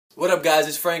What up guys,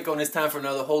 it's Franco and it's time for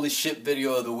another holy shit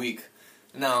video of the week.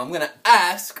 Now I'm gonna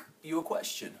ask you a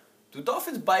question. Do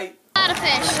dolphins bite? Not a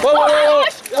fish. Whoa, whoa,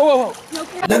 whoa, whoa,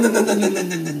 whoa. No, no, no, no, no, no,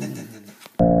 no, no, no, no.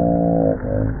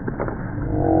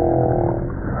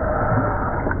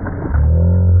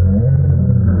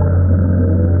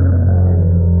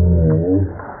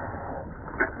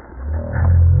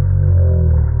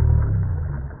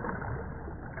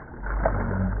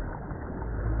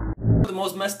 The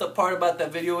most messed up part about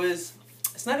that video is,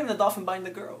 it's not even the dolphin biting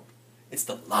the girl. It's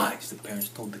the lies the parents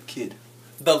told the kid.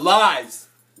 The lies!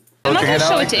 I'm not gonna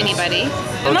show it to anybody.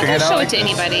 I'm not gonna show it to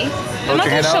anybody. I'm not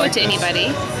gonna show it to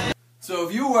anybody. So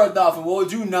if you were a dolphin, what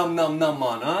would you num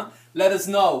on, huh? Let us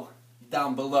know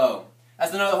down below.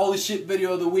 That's another holy shit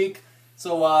video of the week.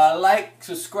 So like,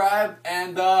 subscribe,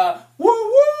 and woo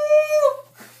woo!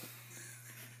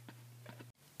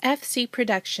 FC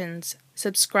Productions.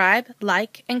 Subscribe,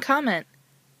 like, and comment.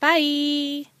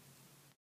 Bye!